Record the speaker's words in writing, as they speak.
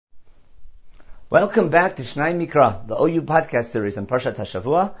Welcome back to Shnai Mikra, the OU podcast series on Parshat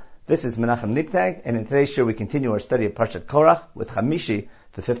HaShavua. This is Menachem Niptag, and in today's show we continue our study of Parshat Korach with Chamishi,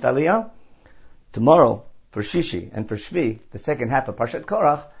 the fifth Aliyah. Tomorrow, for Shishi and for Shvi, the second half of Parshat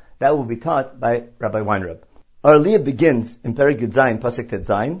Korach, that will be taught by Rabbi Weinreb. Our Aliyah begins in Perek Yud Zayin, Pasuk Tet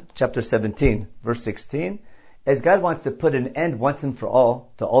Zayin, chapter 17, verse 16, as God wants to put an end once and for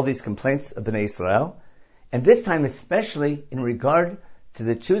all to all these complaints of Bnei Israel, and this time especially in regard to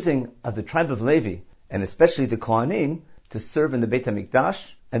the choosing of the tribe of Levi, and especially the Kohanim, to serve in the Beit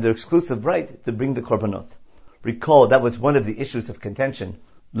HaMikdash, and their exclusive right to bring the Korbanot. Recall, that was one of the issues of contention,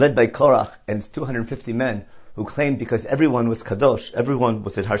 led by Korach and his 250 men, who claimed because everyone was Kadosh, everyone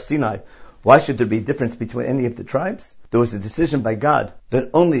was at Har Sinai, why should there be a difference between any of the tribes? There was a decision by God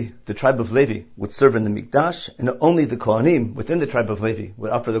that only the tribe of Levi would serve in the Mikdash, and only the Kohanim within the tribe of Levi would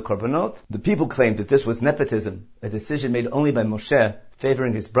offer the Korbanot. The people claimed that this was nepotism, a decision made only by Moshe,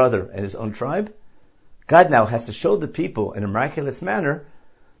 favoring his brother and his own tribe. God now has to show the people in a miraculous manner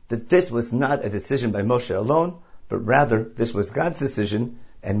that this was not a decision by Moshe alone, but rather this was God's decision,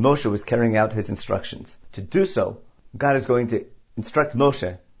 and Moshe was carrying out his instructions. To do so, God is going to instruct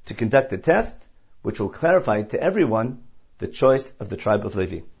Moshe to conduct a test, which will clarify to everyone the choice of the tribe of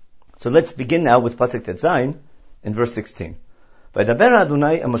Levi. So let's begin now with Pasuk Tet Zayin in verse 16. Vaydaber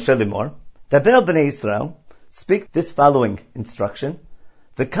Adonai el Moshe limor, daber el bnei Yisrael, speak this following instruction.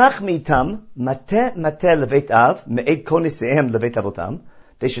 V'kach mi'itam mateh leveit av me'ed kol niseihem leveit avotam.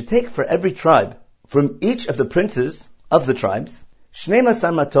 They should take for every tribe, from each of the princes of the tribes, shnei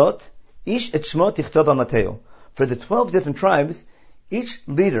masar matot, ish et shmo tichtov amateo. For the 12 different tribes, each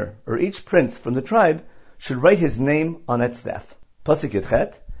leader or each prince from the tribe should write his name on that staff. Pasuk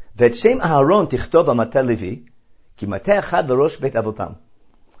Yudchet, V'et shem Aharon tichtov amateh Levi, ki mateh echad l'rosh beit avotam.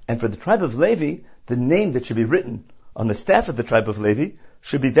 And for the tribe of Levi, the name that should be written on the staff of the tribe of Levi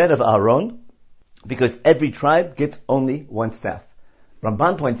should be that of Aaron, because every tribe gets only one staff.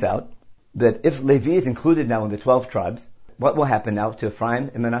 Ramban points out that if Levi is included now in the 12 tribes, what will happen now to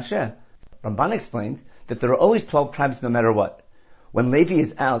Ephraim and Menashe? Ramban explains that there are always 12 tribes no matter what. When Levi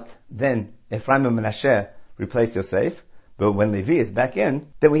is out, then Ephraim and Menashe replace Yosef, but when Levi is back in,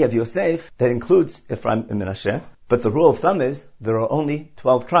 then we have Yosef that includes Ephraim and Menashe, but the rule of thumb is there are only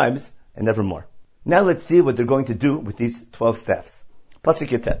 12 tribes and never more. Now let's see what they're going to do with these 12 staffs. Pasuk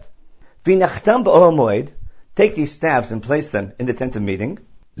Yotet. V'nachtam b'Ohel Moed, take these staffs and place them in the tent of meeting.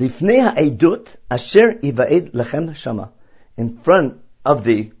 Lifnei ha'edut asher iva'ed lechem shama, in front of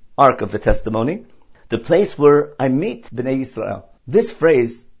the ark of the testimony, the place where I meet Bnei Yisrael. This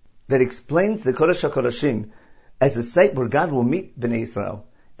phrase that explains the Kodesh HaKodashim as a site where God will meet Bnei Yisrael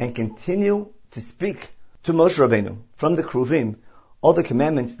and continue to speak to Moshe Rabbeinu from the Kruvim, all the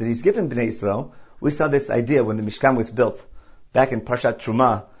commandments that he's given Bnei Yisrael. We saw this idea when the Mishkan was built back in Parshat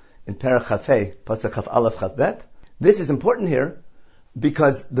Truma in Perek Chafei, Pasuk Chaf Aleph Chaf Bet. This is important here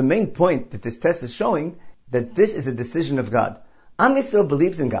because the main point that this test is showing that this is a decision of God. Am Yisrael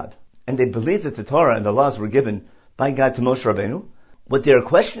believes in God, and they believe that the Torah and the laws were given by God to Moshe Rabbeinu. What they are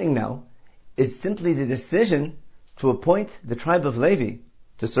questioning now is simply the decision to appoint the tribe of Levi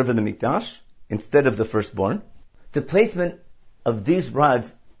to serve in the Mikdash instead of the firstborn. The placement of these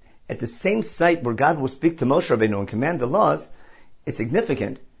rods at the same site where God will speak to Moshe Rabbeinu and command the laws is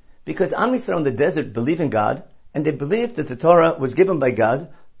significant because Am Yisrael in the desert believe in God, and they believe that the Torah was given by God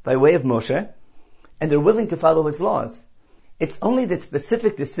by way of Moshe, and they're willing to follow his laws. It's only the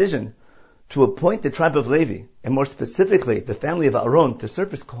specific decision to appoint the tribe of Levi, and more specifically the family of Aaron, to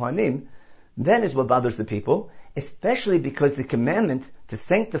serve as Kohanim, then is what bothers the people, especially because the commandment to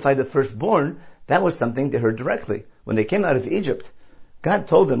sanctify the firstborn, that was something they heard directly. When they came out of Egypt, God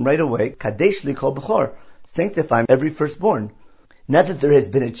told them right away, Kadesh li kol b'chor, sanctify every firstborn. Now that there has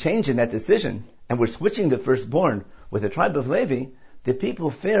been a change in that decision, and we're switching the firstborn with the tribe of Levi, the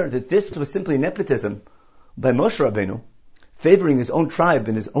people fear that this was simply nepotism by Moshe Rabbeinu, favoring his own tribe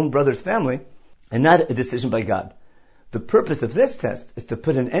and his own brother's family, and not a decision by God. The purpose of this test is to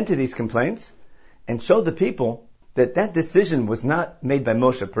put an end to these complaints and show the people that that decision was not made by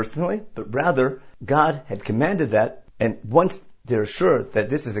Moshe personally, but rather God had commanded that, and once they're sure that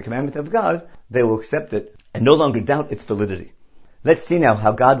this is a commandment of God, they will accept it and no longer doubt its validity. Let's see now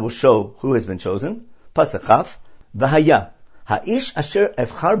how God will show who has been chosen. Pasuk Chaf, V'haya, ha'ish asher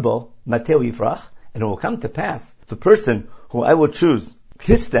evchar bo mateu yifrach, and it will come to pass, the person who I will choose,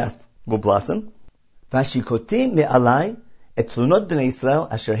 his staff will blossom. V'ashikoti me'alai et tlunot b'nei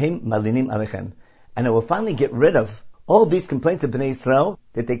Yisrael asher heim malinim alechem. And I will finally get rid of all these complaints of Bnei Yisrael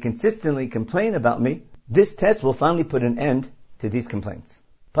that they consistently complain about me. This test will finally put an end to these complaints.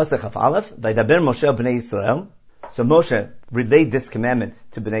 Pasuk Chaf Aleph, Vaydaber Moshe b'nei Yisrael. So Moshe relayed this commandment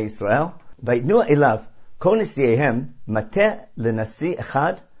to Bnei Yisrael. Vayitnu elav kol nisiehem mateh lenasi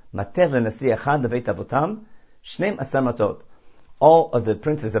echad leveit avotam shneim asar matot. All of the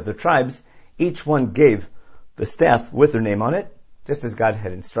princes of the tribes, each one gave the staff with their name on it, just as God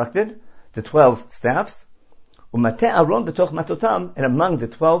had instructed, the 12 staffs. Umateh Aaron betoch matotam, and among the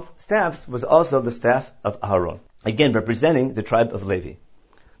 12 staffs was also the staff of Aaron, again representing the tribe of Levi.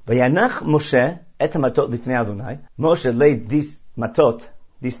 Vayanach Moshe et matot lifnei Adonai. Moshe laid these matot,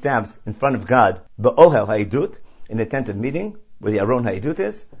 these staffs, in front of God, be'ohel ha'idut, in the tent of meeting, where the Aron ha'idut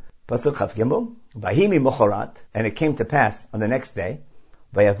is. Pasuk Chaf Gimel. Vahimi mochorat, and it came to pass on the next day.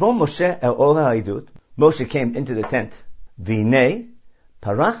 Vayavo Moshe el ohel ha'idut. Moshe came into the tent. V'inei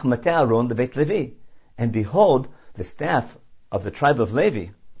parach mateh Aaron leveit Levi. And behold, the staff of the tribe of Levi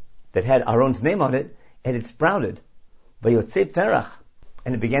that had Aaron's name on it, and it sprouted. Vayotzei perach,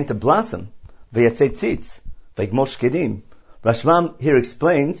 and it began to blossom. Vayotzei tzitz, vayigmol shkedim. Rashbam here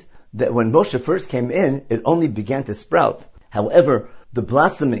explains that when Moshe first came in, it only began to sprout. However, the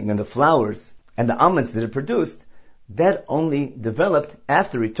blossoming and the flowers and the almonds that it produced, that only developed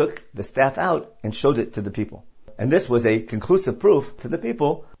after he took the staff out and showed it to the people. And this was a conclusive proof to the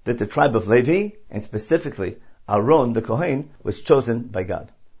people that the tribe of Levi, and specifically Aaron the Kohen, was chosen by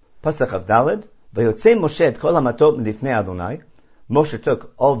God. Pasuk of Daled, Vayotzei Moshe et kol hamatot milifnei Adonai. Moshe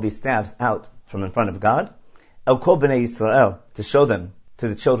took all these staffs out from in front of God, el kol bnei Yisrael, to show them to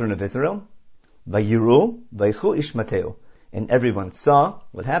the children of Israel. Vayiru, vayichu ish mateu. And everyone saw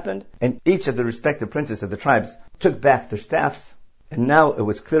what happened, and each of the respective princes of the tribes took back their staffs, and now it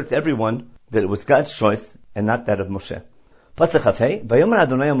was clear to everyone that it was God's choice and not that of Moshe. Pasuk Chafei, Vayomer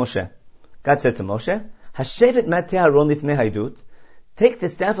Adonai Moshe. God said to Moshe, Hashevet mateh Aaron lifnei haidut. Take the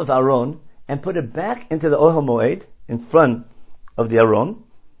staff of Aaron and put it back into the Ohel Moed in front of the Aaron.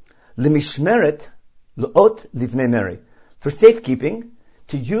 Lemishmeret leot livnei Meri. For safekeeping,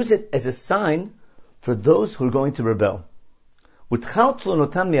 to use it as a sign for those who are going to rebel. Utchal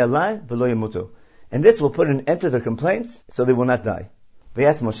tlonotam mi'alai v'lo yamutu. And this will put an end to their complaints, so they will not die.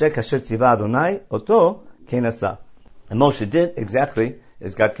 V'yas Moshe kasher tziva Adonai oto kein asa. And Moshe did exactly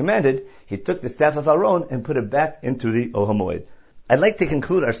as God commanded. He took the staff of Aaron and put it back into the Ohel Moed. I'd like to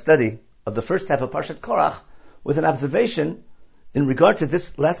conclude our study of the first half of Parshat Korach with an observation in regard to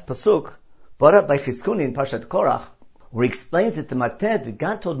this last pasuk brought up by Chizkuni in Parshat Korach, where he explains that the mateh that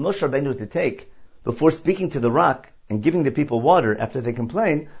God told Moshe Rabbeinu to take before speaking to the rock and giving the people water after they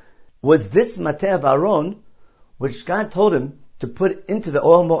complain was this mateh of Aaron, which God told him to put into the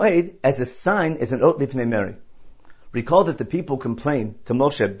Ohel Moed as a sign, as an ot lifnei Meri. Recall that the people complain to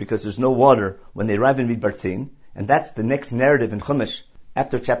Moshe because there's no water when they arrive in Midbar Tzin, and that's the next narrative in Chumash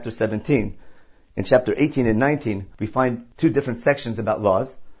after chapter 17. In chapter 18 and 19, we find two different sections about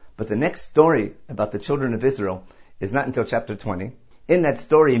laws, but the next story about the children of Israel is not until chapter 20. In that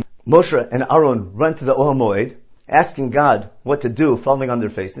story, Moshe and Aaron run to the Ohel Moed, asking God what to do, falling on their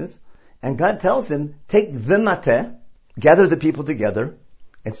faces, and God tells him, take the mateh, gather the people together,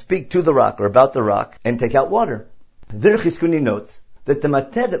 and speak to the rock or about the rock, and take out water. There Chizkuni notes that the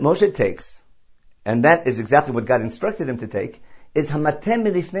mateh that Moshe takes, and that is exactly what God instructed him to take, is hamateh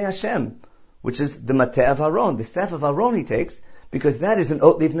milifnei Hashem, which is the mateh of Aaron, the staff of Aaron he takes, because that is an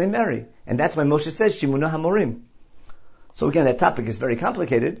ot lifnei Meri, and that's why Moshe says Shimuna Hamorim. So again, that topic is very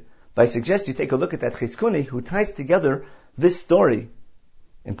complicated, but I suggest you take a look at that Chizkuni who ties together this story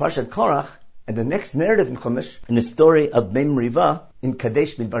in Parshat Korach and the next narrative in Chumash in the story of Mem Riva in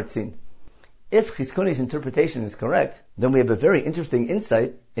Kadesh Midbar Tzin. If Chizkuni's interpretation is correct, then we have a very interesting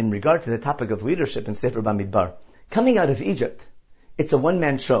insight in regard to the topic of leadership in Sefer Bamidbar. Coming out of Egypt, it's a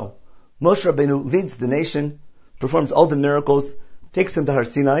one-man show. Moshe Rabbeinu leads the nation, performs all the miracles, takes them to Har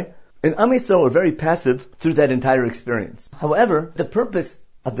Sinai, and Am Yisrael are very passive through that entire experience. However, the purpose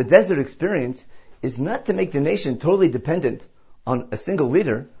of the desert experience is not to make the nation totally dependent on a single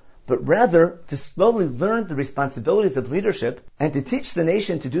leader, but rather to slowly learn the responsibilities of leadership and to teach the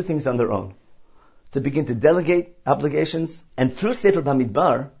nation to do things on their own, to begin to delegate obligations. And through Sefer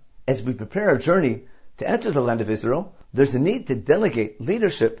Bamidbar, as we prepare our journey to enter the land of Israel, there's a need to delegate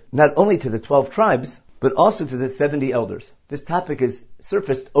leadership not only to the 12 tribes, but also to the 70 elders. This topic is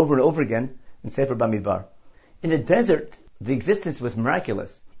surfaced over and over again in Sefer Bamidbar. In the desert, the existence was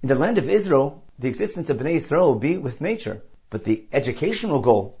miraculous. In the land of Israel, the existence of Bnei Yisrael will be with nature. But the educational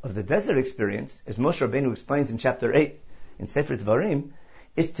goal of the desert experience, as Moshe Rabbeinu explains in chapter 8 in Sefer Dvarim,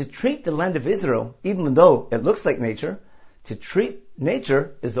 is to treat the land of Israel, even though it looks like nature, to treat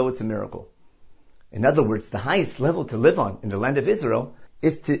nature as though it's a miracle. In other words, the highest level to live on in the land of Israel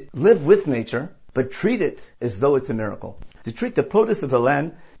is to live with nature, but treat it as though it's a miracle. To treat the produce of the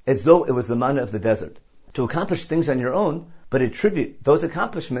land as though it was the manna of the desert. To accomplish things on your own but attribute those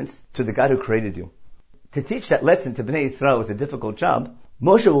accomplishments to the God who created you. To teach that lesson to Bnei Yisrael was a difficult job.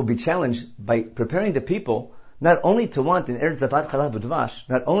 Moshe will be challenged by preparing the people not only to want an Eretz Zavat Chalav Udvash,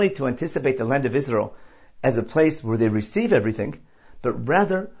 not only to anticipate the land of Israel as a place where they receive everything, but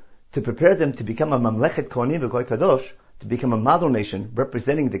rather to prepare them to become a Mamlechet Kohanim V'Goy Kadosh, to become a model nation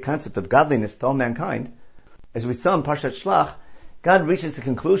representing the concept of godliness to all mankind. As we saw in Parshat Shlach, God reaches the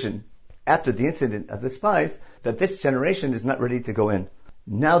conclusion, after the incident of the spies, that this generation is not ready to go in.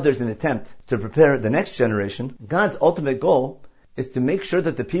 Now there's an attempt to prepare the next generation. God's ultimate goal is to make sure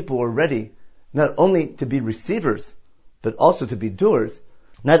that the people are ready not only to be receivers, but also to be doers,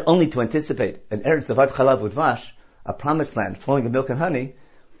 not only to anticipate an Eretz Zavat Chalav Udvash, a promised land flowing with milk and honey,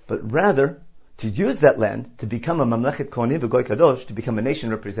 but rather to use that land to become a Mamlechet Kohanim V'Goy Kadosh, to become a nation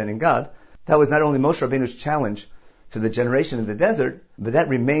representing God. That was not only Moshe Rabbeinu's challenge to the generation in the desert, but that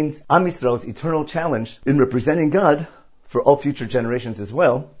remains Am Yisrael's eternal challenge in representing God for all future generations as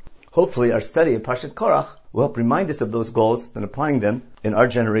well. Hopefully our study of Parshat Korach will help remind us of those goals and applying them in our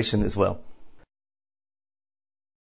generation as well.